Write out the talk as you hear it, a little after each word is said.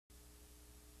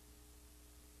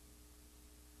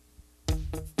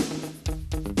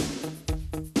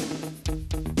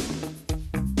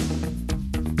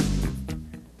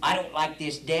I don't like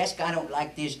this desk, I don't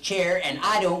like this chair, and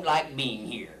I don't like being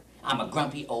here. I'm a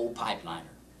grumpy old pipeliner.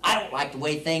 I don't like the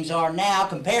way things are now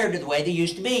compared to the way they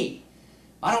used to be.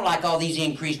 I don't like all these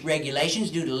increased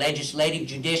regulations due to legislative,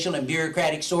 judicial, and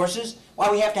bureaucratic sources. Why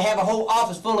we have to have a whole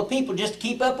office full of people just to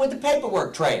keep up with the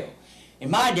paperwork trail. In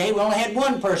my day, we only had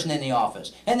one person in the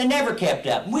office, and they never kept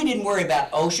up. We didn't worry about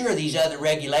OSHA or these other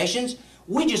regulations.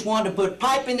 We just wanted to put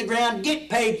pipe in the ground, get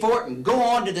paid for it, and go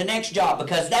on to the next job,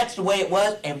 because that's the way it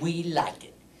was, and we liked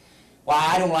it.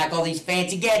 Why, I don't like all these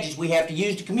fancy gadgets we have to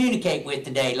use to communicate with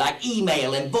today, like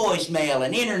email and voicemail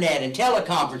and internet and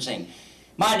teleconferencing.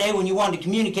 My day, when you wanted to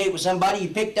communicate with somebody, you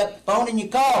picked up the phone and you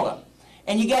called them.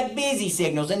 And you got busy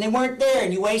signals and they weren't there,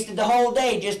 and you wasted the whole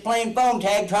day just playing phone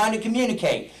tag trying to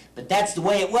communicate. But that's the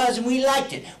way it was, and we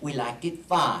liked it. We liked it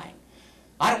fine.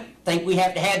 I don't think we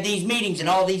have to have these meetings in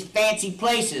all these fancy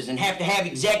places and have to have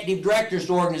executive directors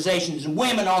to organizations and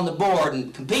women on the board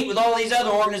and compete with all these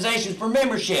other organizations for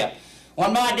membership.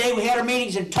 On my day, we had our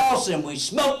meetings in Tulsa, and we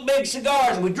smoked big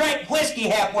cigars, and we drank whiskey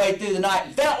halfway through the night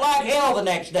and felt like hell the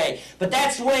next day. But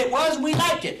that's the way it was, and we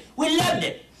liked it. We loved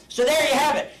it. So there you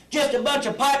have it. Just a bunch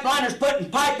of pipeliners putting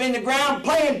pipe in the ground,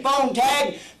 playing phone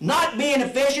tag, not being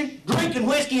efficient, drinking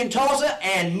whiskey in Tulsa,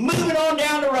 and moving on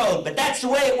down the road. But that's the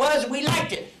way it was, and we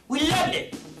liked it. We loved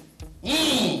it.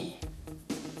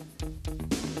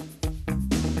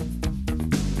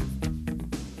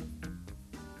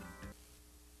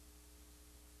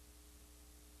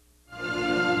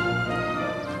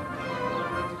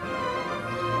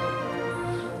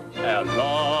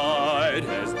 Allied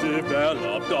has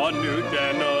developed a new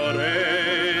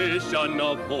generation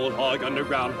of whole hog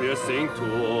underground piercing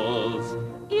tools.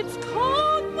 It's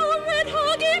called the Red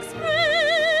Hog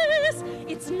Express.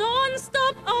 It's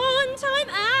non-stop, on time,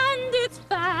 and it's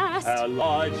fast.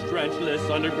 Allied's trenchless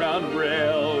underground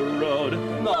railroad.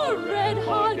 The Red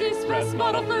Hog Express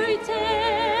Model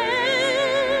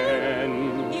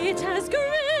 3010. It has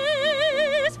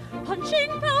grace,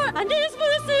 punching power, and is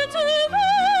versatile.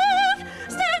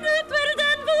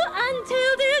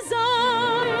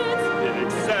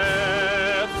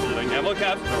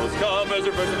 Caps, nose covers,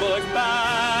 reversible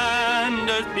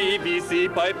expanders, PVC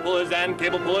pipe pullers, and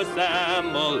cable puller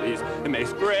assemblies. It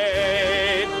makes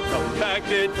great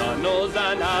compacted tunnels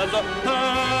and has a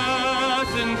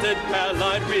patented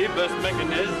Allied reverse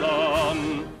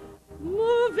mechanism.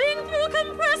 Moving through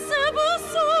compressible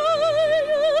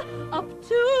soil up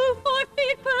to 4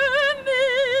 feet per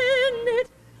minute.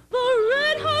 The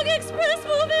Red Hog Express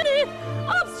will visit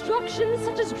obstructions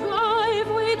such as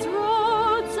driveways,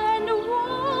 roads, and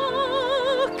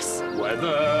walks.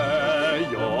 Whether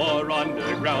your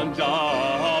underground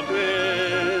job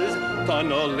is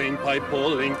tunneling, pipe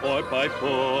pulling, or pipe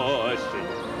pushing,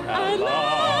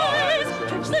 Allied's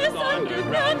trenchless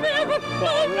underground railroad,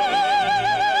 the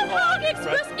Red Hog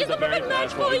Express is the perfect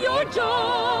match for your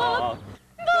job.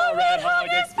 The Red Hog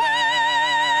Express!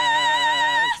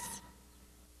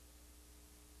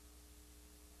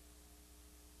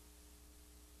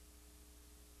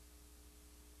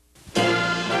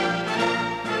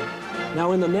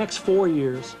 Now, in the next 4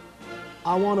 years,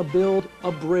 I want to build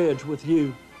a bridge with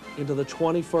you into the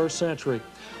 21st century.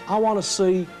 I want to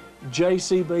see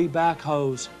JCB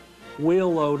backhoes,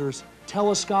 wheel loaders,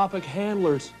 telescopic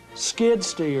handlers, skid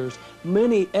steers,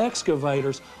 mini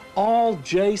excavators, all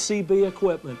JCB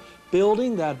equipment,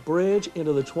 building that bridge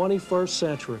into the 21st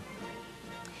century.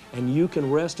 And you can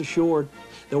rest assured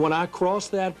that when I cross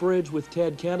that bridge with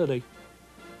Ted Kennedy,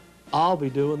 I'll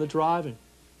be doing the driving.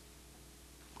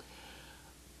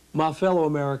 My fellow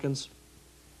Americans,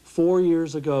 4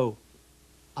 years ago,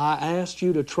 I asked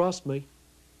you to trust me,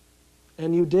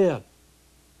 and you did.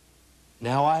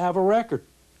 Now I have a record.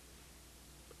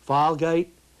 Filegate,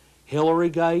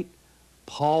 Hillarygate,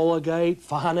 Paulagate,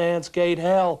 FinanceGate,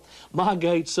 hell, my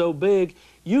gate's so big,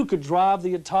 you could drive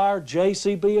the entire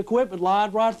JCB equipment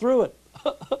line right through it.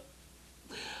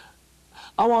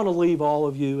 I want to leave all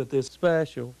of you at this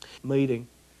special meeting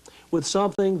with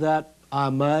something that I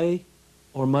may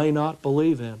or may not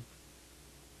believe in.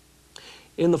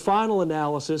 In the final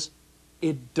analysis,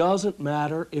 it doesn't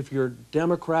matter if you're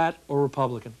Democrat or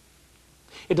Republican.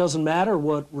 It doesn't matter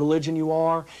what religion you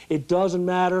are. It doesn't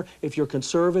matter if you're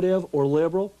conservative or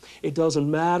liberal. It doesn't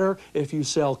matter if you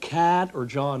sell Cat or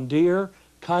John Deere,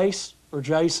 Case or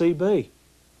JCB.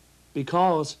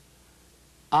 Because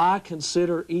I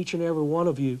consider each and every one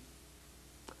of you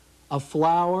a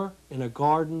flower in a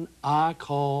garden I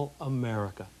call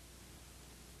America.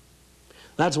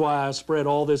 That's why I spread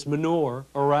all this manure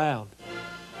around.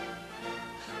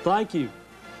 Thank you.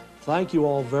 Thank you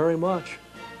all very much,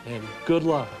 and good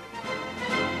luck.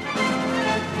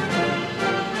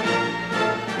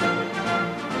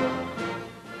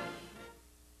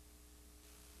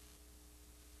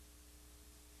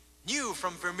 New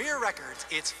from Vermeer Records,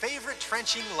 its favorite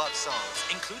trenching love songs,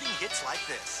 including hits like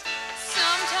this.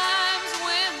 Sometimes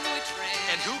when we trench.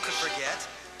 And who could forget?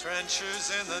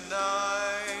 Trenches in the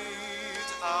night,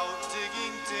 out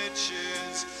digging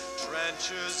ditches,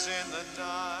 trenches in the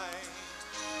night.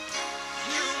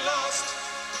 You lost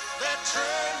that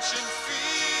trenching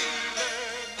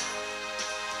feeling,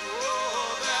 oh,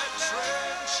 that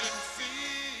trenching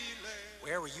feeling.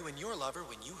 Where were you and your lover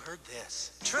when you heard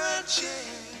this? Trenching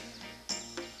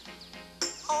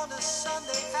on a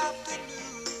Sunday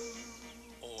afternoon.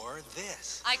 Or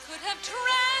this. I could have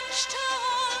trenched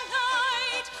all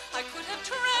night. I could have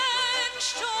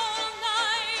trenched all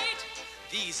night.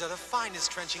 These are the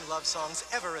finest trenching love songs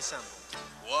ever assembled.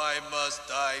 Why must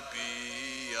I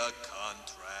be a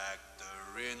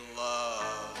contractor in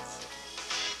love?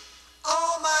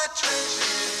 All my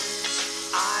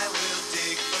trenches I will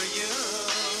dig for you.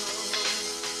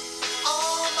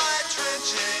 All my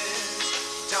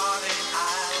trenches, darling,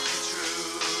 I'll be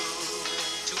true.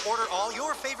 To order all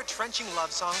your favorite trenching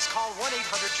love songs, call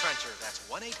 1-800-TRENCHER. That's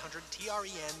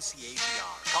 1-800-TRENCHER.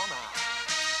 Call now.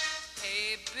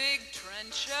 Hey, big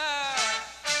trencher.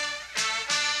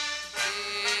 Dig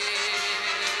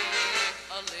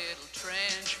a little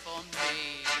trench for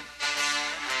me.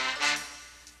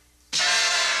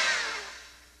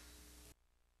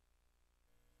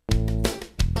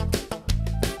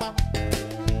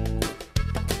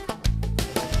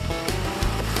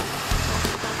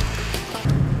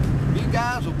 You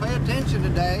guys will pay attention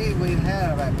today. We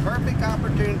have a perfect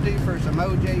opportunity for some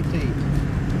OJT.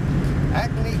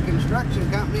 Acme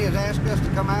Construction Company has asked us to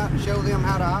come out and show them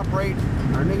how to operate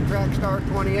our new Trackstar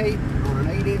 28 on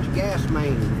an 8-inch gas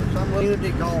main for some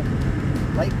community called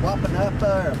Lake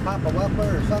Wapanuppa or Papawappa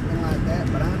or something like that.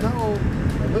 But I know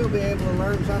that we'll be able to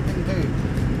learn something too.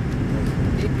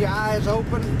 Keep your eyes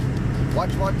open.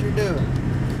 Watch what you're doing.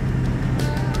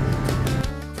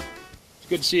 It's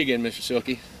good to see you again, Mr.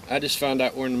 Silky. I just found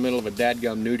out we're in the middle of a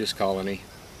dadgum nudist colony.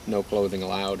 No clothing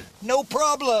allowed. No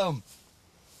problem.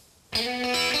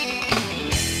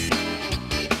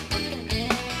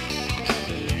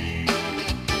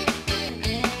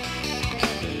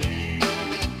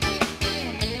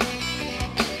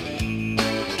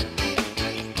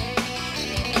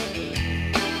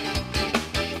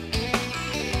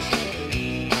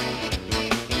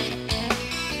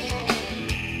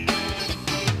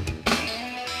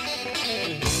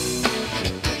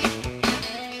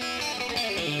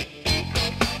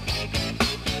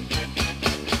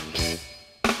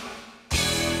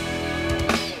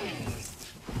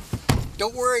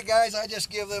 Don't worry, guys. I just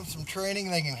give them some training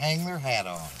they can hang their hat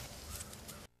on.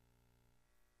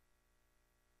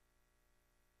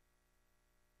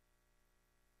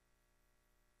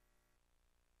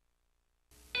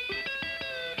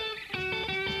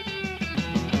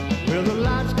 Well, the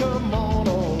lights come on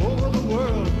all over the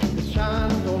world. It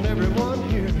shines on everyone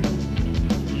here.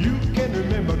 You can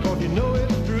remember, cause you know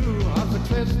it's true. Our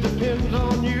success depends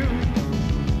on you.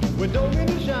 When don't mean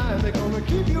to shine, they're gonna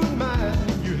keep you in mind.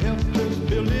 You helped us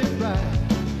build it right.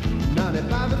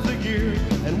 95 is the year,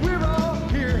 and we're all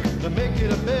here to make it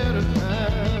a better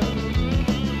time.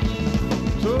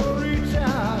 So reach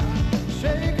out,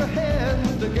 shake a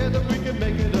hand. Together we can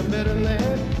make it a better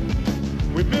land.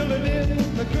 We're building in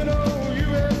the good old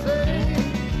USA.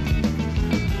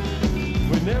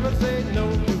 We never say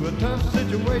no to a tough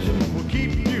situation. We'll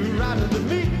keep you right to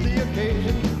meet the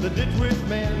occasion. The Ditch Witch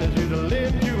Man is here to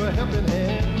lend you a helping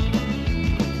hand.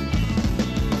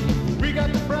 We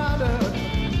got the product.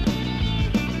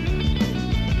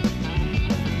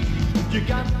 You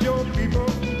got your